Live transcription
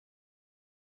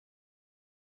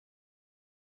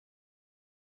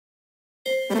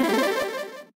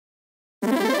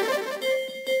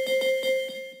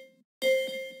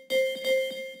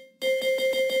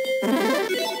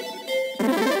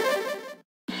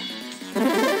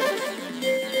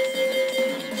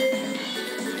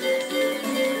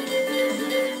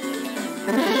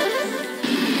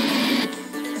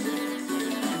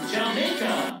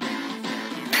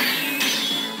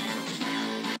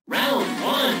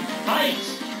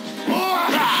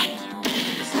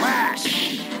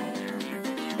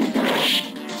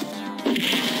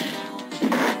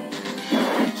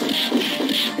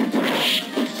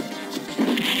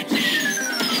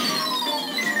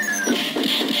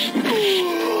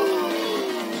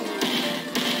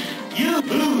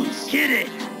Hit it!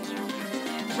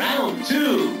 Round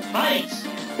 2, fight!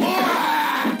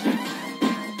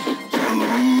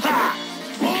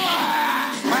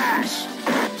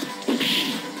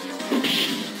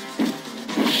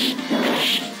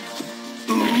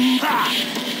 Smash!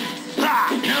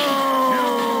 No!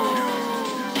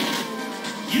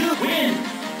 You win!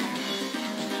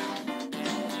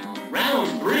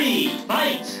 Round 3,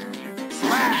 fight!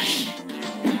 Smash!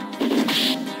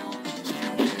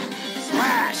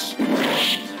 Smash!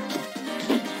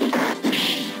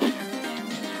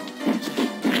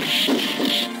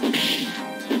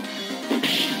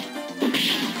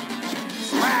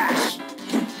 Smash!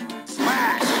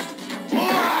 Smash!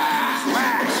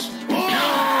 Smash! No!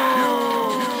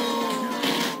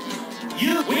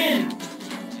 You win!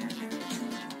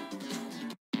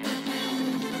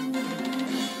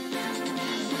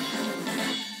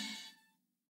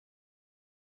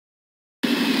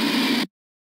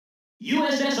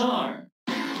 USSR.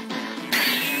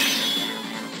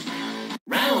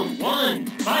 Round 1,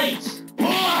 fight!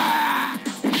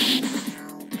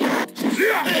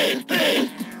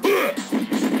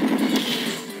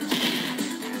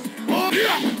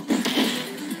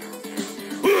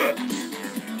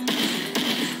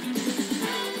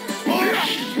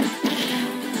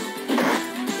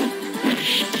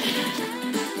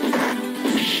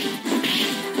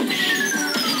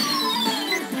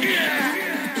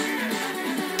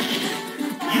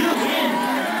 You win!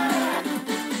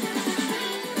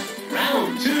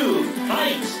 Round 2,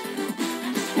 fight!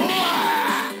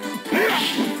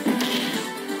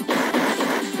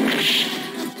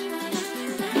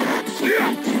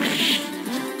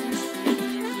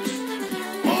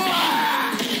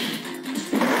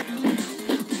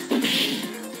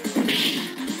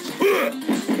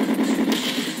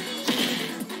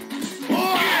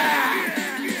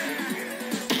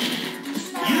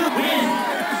 You win!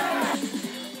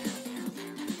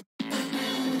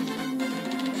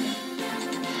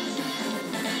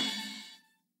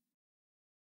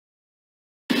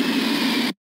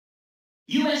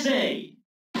 USA.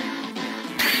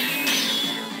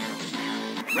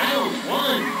 Round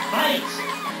 1, fight!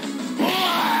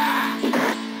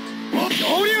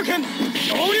 Shoryuken!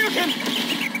 Shoryuken!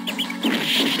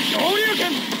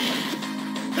 Shoryuken!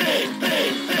 Hey!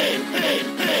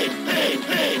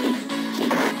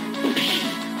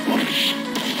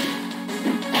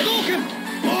 Hadouken!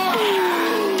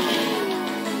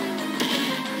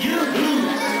 You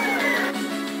lose!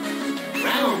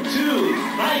 Round 2,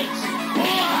 fight!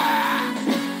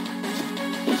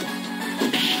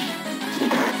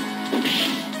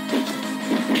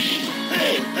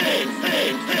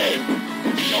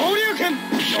 Shoryuken!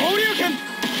 Shoryuken!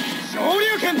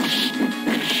 Shoryuken!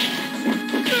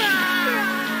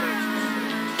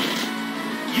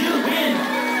 You win!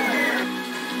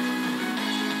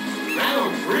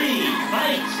 Round 3,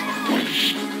 fight!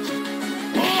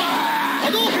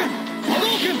 Hadouken!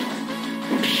 Hadouken!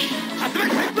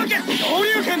 Hadouken!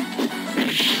 Shoryuken!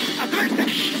 Hadouken!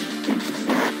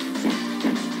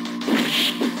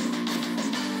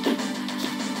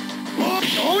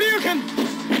 Shoryuken!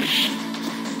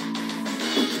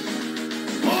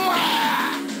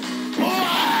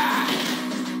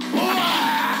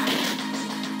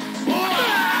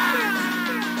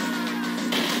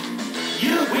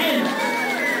 You win!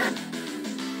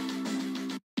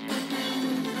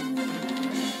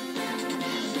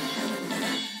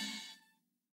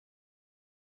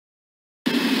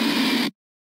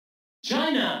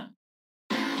 China.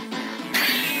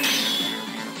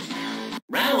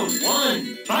 Round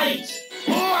 1, fight!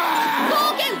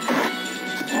 Vulcan!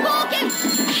 Vulcan! Vulcan!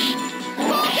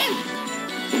 Vulcan!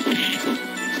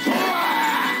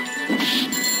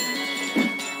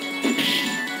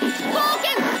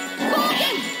 Vulcan! Vulcan!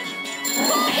 Vulcan!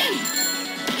 Vulcan!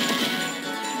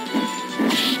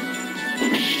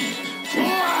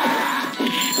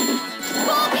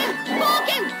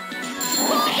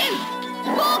 Vulcan!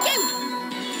 Vulcan!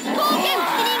 Vulcan!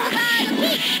 Spinning the bag of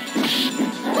heat!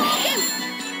 Vulcan!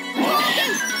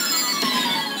 Vulcan!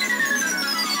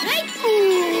 Right?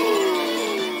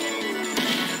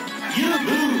 You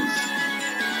lose!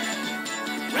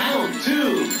 Round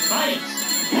 2, fight!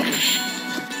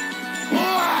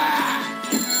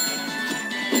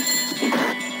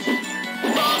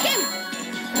 Vulcan!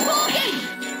 Vulcan!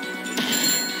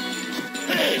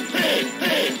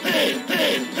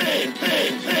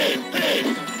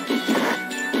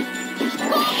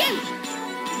 Vulcan!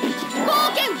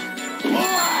 Vulcan!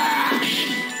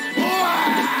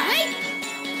 Right?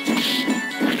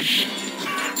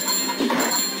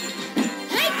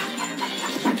 Right?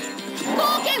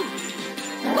 Vulcan!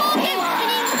 Vulcan!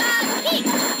 Spinning the bag of heat!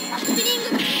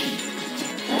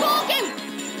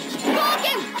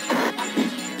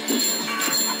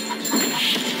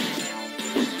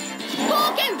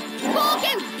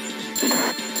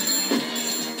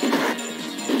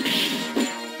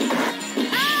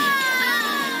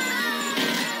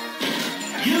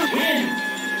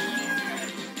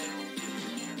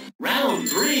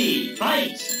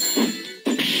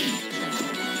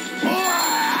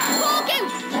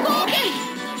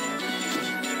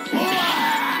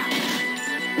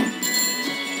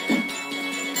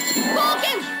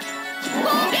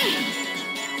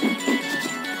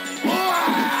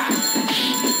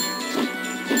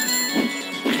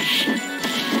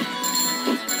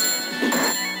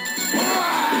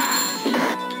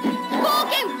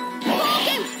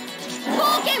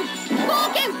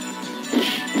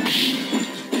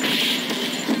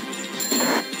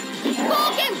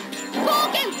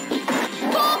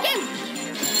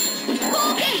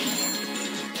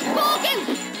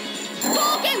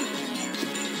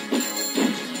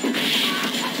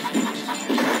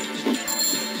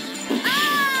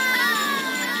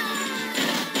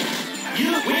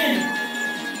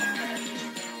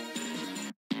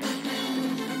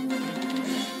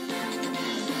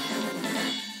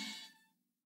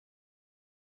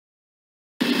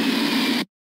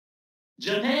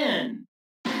 Japan.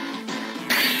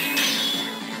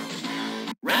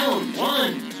 Round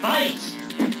 1, fight!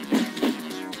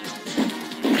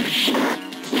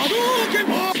 Hadouken!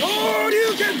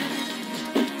 Shoryuken!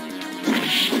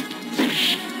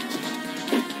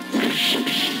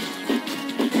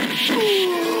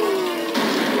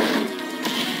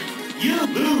 You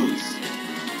lose.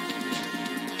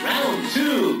 Round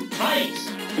 2, fight!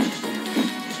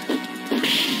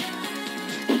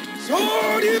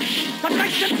 Shoryuken!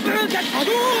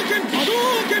 Hadouken!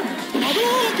 Hadouken!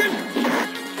 Hadouken!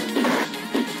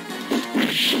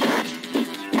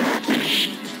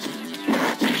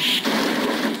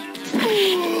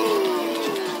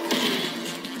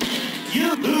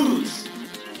 You lose.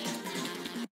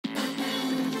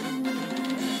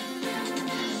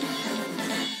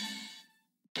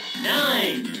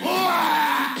 Nine.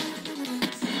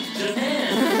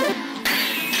 Japan.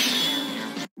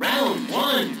 Round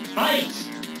 1, fight!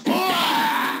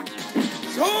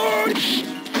 Sword!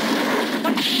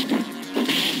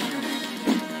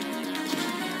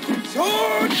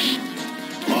 Sword!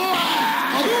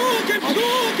 Hadouken!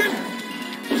 Hadouken!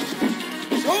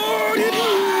 Sword!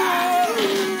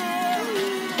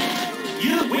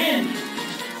 You win.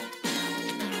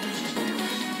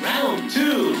 Round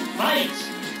 2, fight!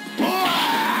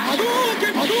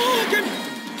 Hadouken! Hadouken!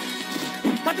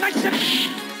 Hadouken!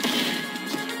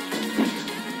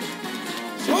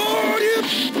 Sword!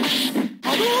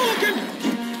 Hadouken!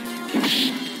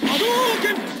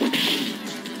 Hadouken!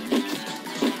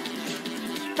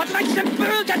 Hadouken!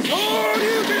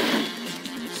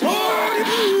 Sword!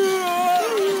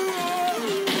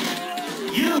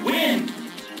 You win.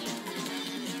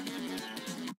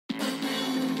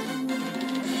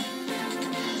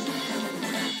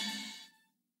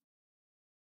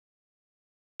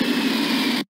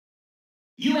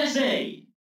 USA.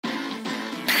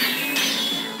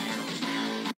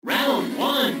 Round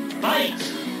 1,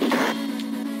 fight!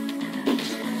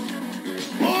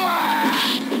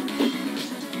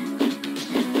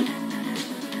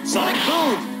 Sonic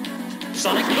Boom!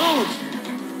 Sonic Boom!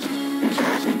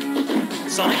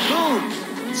 Sonic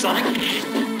Boom! Sonic...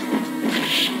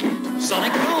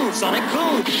 Sonic Boom! Sonic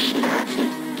Boom!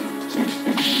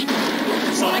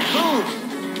 Sonic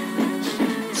Boom!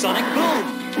 Sonic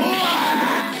Boom!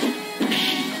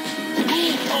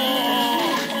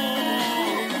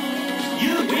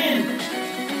 You win!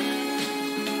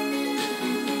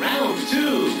 Round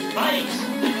 2, fight!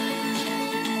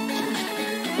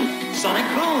 Sonic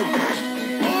Boom!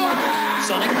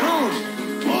 Sonic Boom!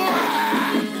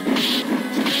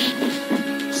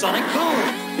 Sonic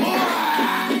Boom!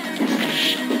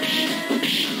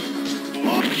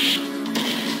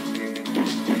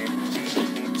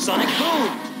 Sonic Boom!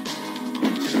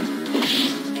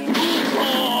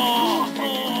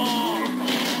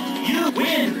 You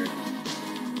win!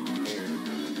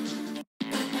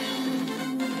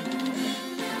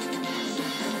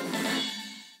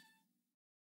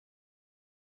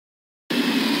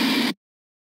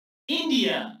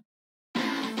 India.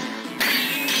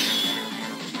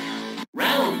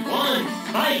 Round 1,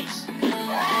 fight!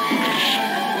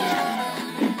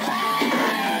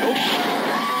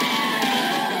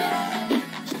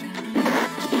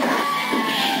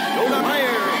 Yoga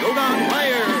fire! Yoga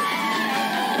fire!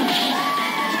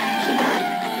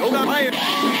 Yoga fire!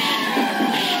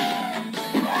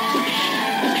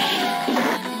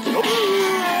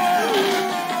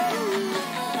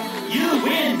 You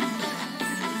win!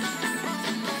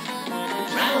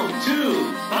 Round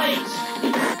 2, fight!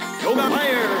 Yoga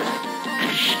fire!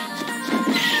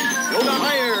 Yoga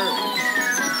fire!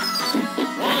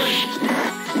 1,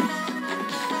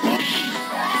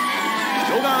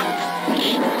 Yoga!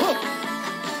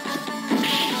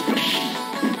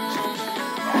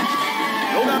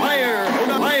 Yoga fire!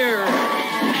 Yoga fire!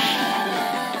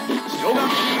 Yoga!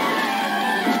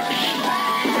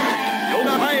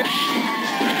 Yoga fire!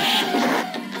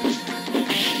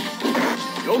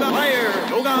 Yoga fire!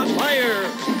 Yoga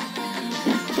fire!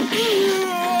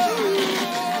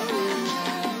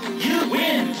 you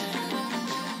win!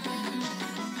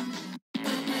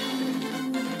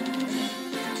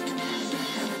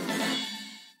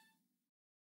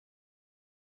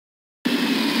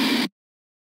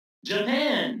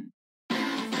 Japan.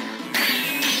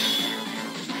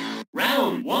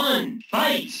 Round 1,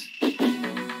 fight!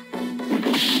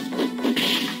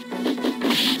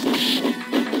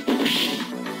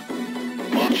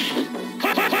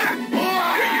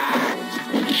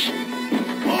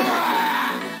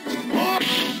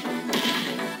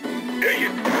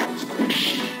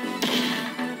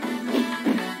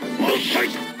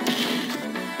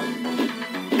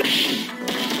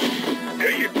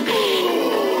 Hey, you go!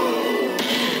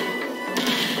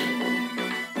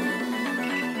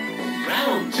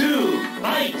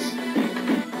 fights!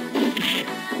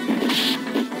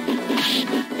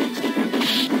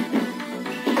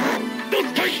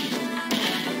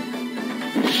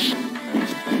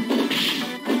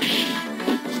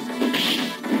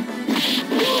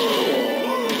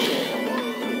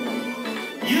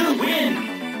 You win!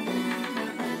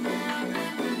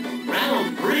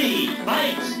 Round 3,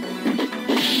 fights!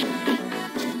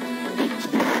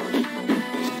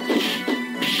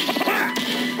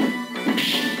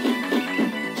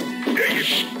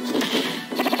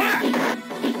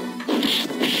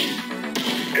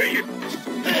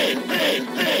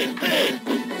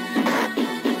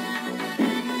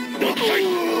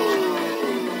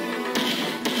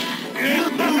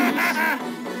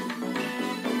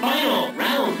 Final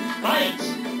round, fights!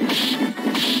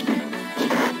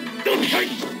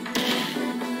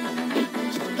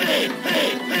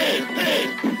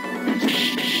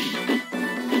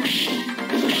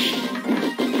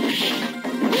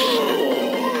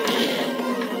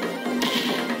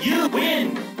 You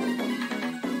win!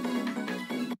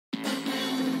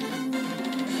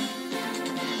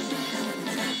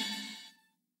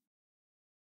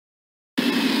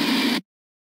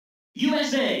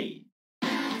 USA!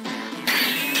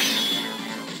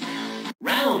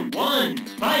 Round 1,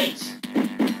 fights!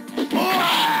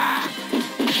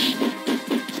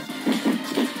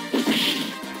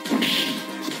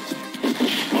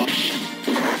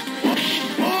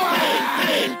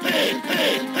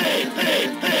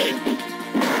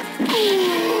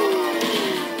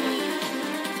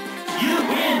 You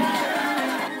win!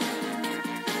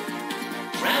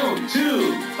 Round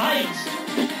 2, fights!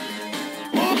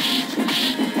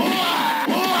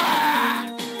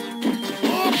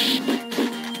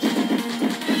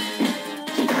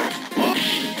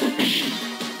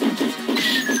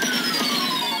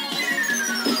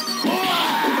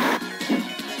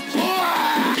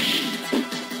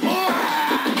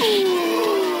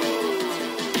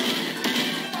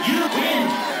 You win!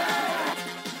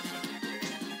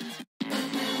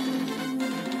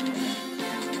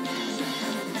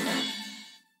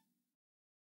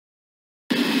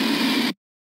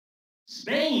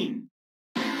 Spain!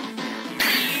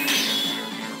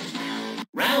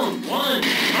 Round 1,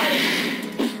 fight!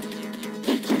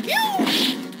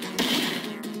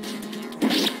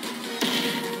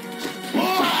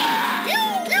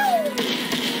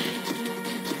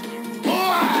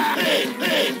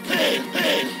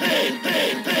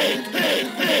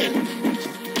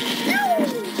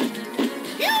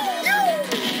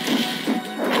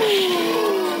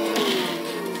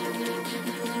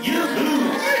 You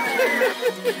lose!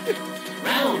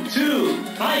 Round 2,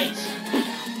 fight!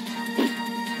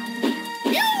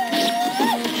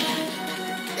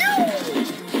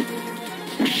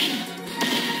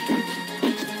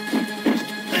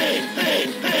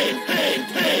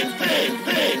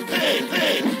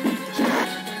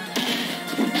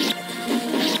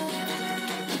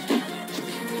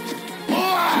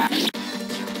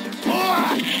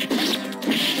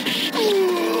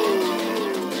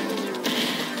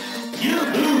 You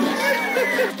lose!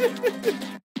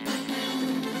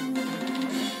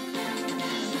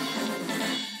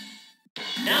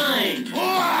 9!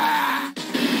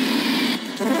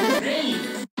 Spain!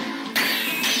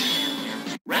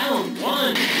 Round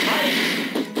 1, fight!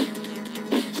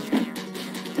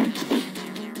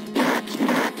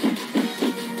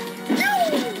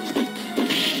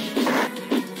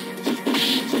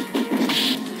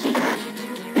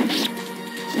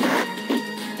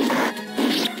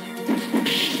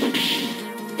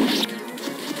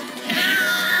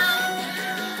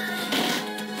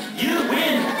 You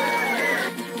win!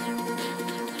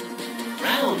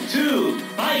 Round 2,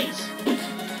 fight!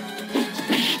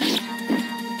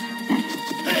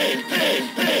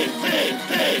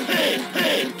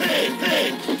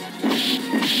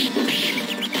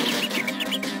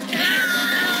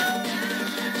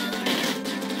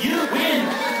 You win!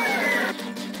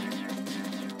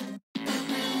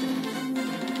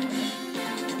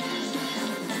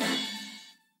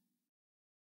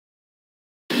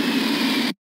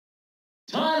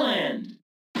 Thailand!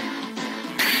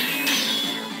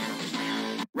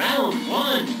 Round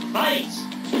 1, fight!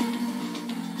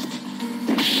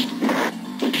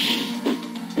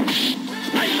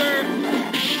 Tiger!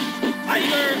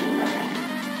 Tiger!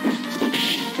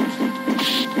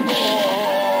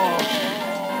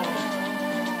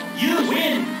 You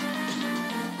win!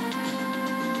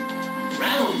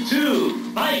 Round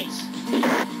 2, fight!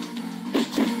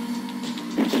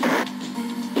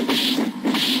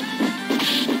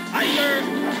 Tiger!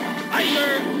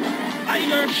 Tiger!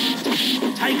 Tiger!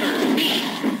 Tiger!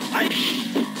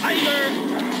 Tiger!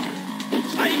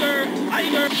 Tiger! Tiger!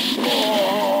 Tiger.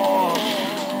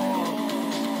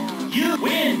 You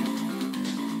win.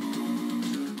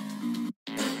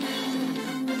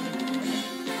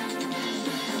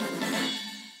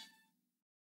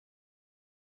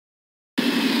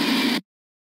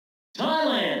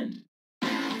 Thailand.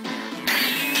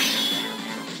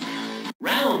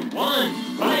 Round 1,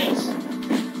 fight!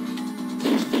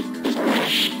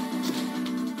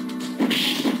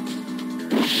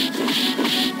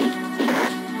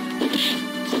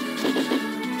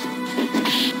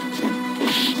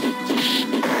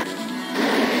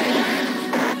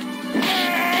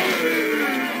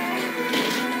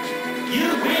 You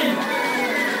win!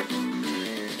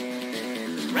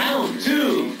 Round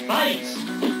 2, fight!